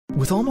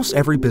With almost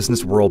every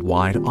business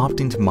worldwide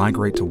opting to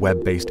migrate to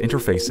web-based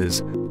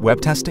interfaces, web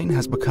testing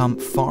has become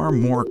far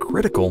more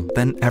critical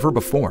than ever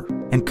before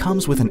and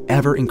comes with an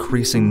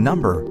ever-increasing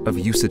number of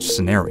usage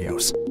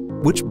scenarios.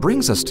 Which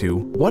brings us to,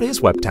 what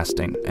is web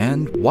testing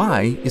and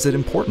why is it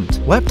important?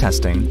 Web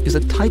testing is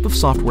a type of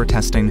software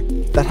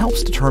testing that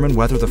helps determine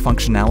whether the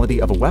functionality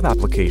of a web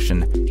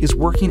application is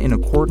working in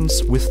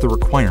accordance with the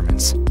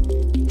requirements.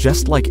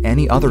 Just like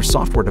any other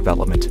software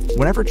development,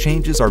 whenever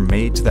changes are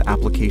made to the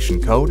application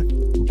code,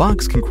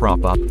 bugs can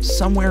crop up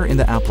somewhere in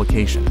the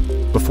application.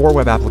 Before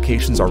web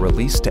applications are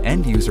released to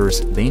end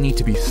users, they need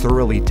to be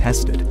thoroughly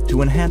tested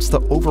to enhance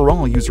the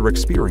overall user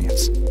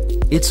experience.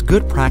 It's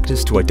good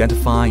practice to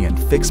identify and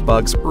fix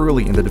bugs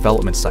early in the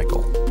development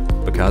cycle,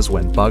 because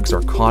when bugs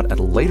are caught at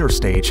a later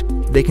stage,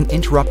 they can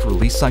interrupt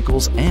release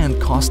cycles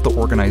and cost the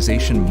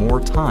organization more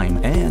time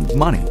and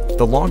money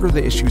the longer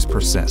the issues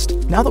persist.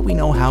 Now that we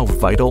know how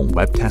vital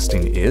web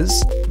testing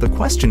is, the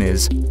question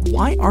is,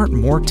 why aren't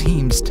more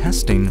teams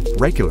testing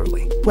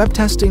regularly? Web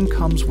testing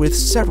comes with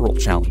several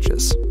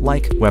challenges,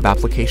 like web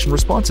application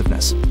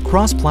responsiveness,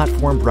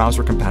 cross-platform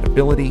browser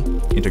compatibility,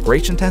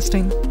 integration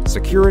testing,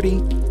 security,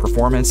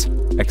 performance,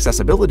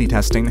 accessibility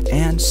testing,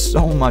 and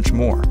so much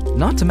more.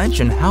 Not to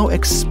mention how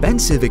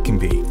expensive it can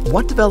be.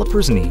 What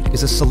developers need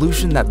is a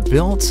solution that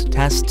builds,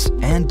 tests,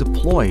 and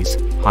deploys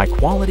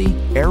high-quality,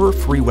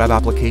 error-free web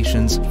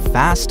applications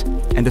fast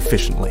and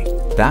efficiently.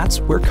 That's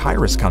where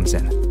Qyrus comes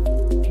in.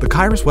 The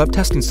Qyrus web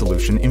testing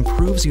solution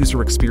improves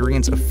user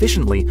experience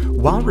efficiently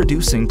while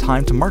reducing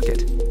time to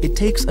market. It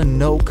takes a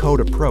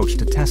no-code approach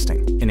to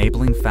testing,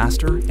 enabling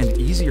faster and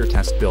easier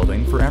test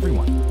building for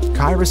everyone.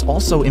 Qyrus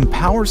also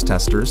empowers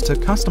testers to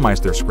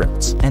customize their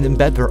scripts and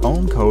embed their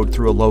own code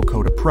through a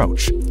low-code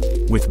approach.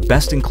 With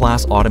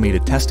best-in-class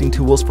automated testing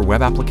tools for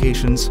web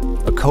applications,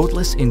 a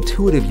codeless,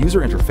 intuitive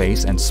user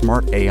interface, and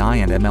smart AI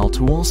and ML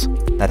tools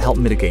that help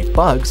mitigate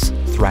bugs,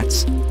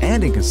 threats,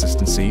 and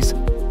inconsistencies,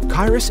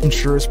 Qyrus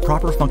ensures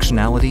proper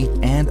functionality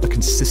and a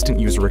consistent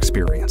user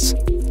experience.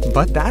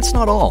 But that's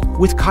not all.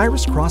 With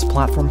Qyrus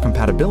cross-platform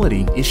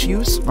compatibility,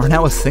 issues are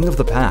now a thing of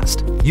the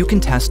past. You can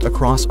test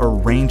across a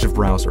range of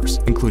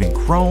browsers, including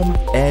Chrome,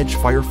 Edge,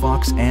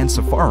 Firefox, and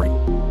Safari,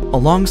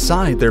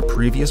 alongside their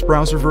previous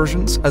browser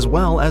versions as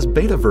well as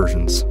beta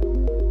versions.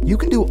 You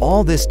can do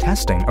all this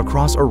testing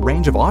across a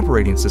range of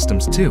operating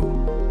systems too,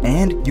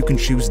 and you can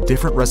choose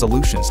different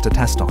resolutions to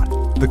test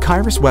on. The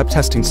Qyrus web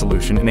testing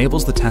solution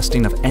enables the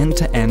testing of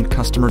end-to-end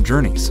customer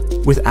journeys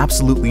with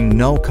absolutely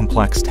no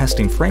complex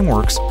testing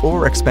frameworks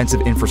or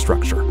expensive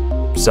infrastructure.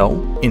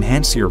 So,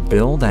 enhance your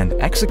build and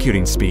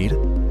executing speed,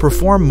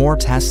 perform more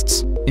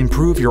tests,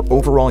 improve your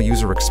overall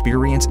user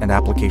experience and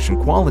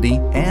application quality,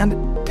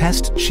 and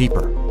test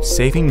cheaper,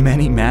 saving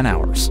many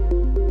man-hours.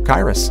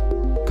 Qyrus,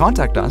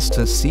 contact us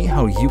to see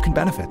how you can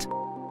benefit.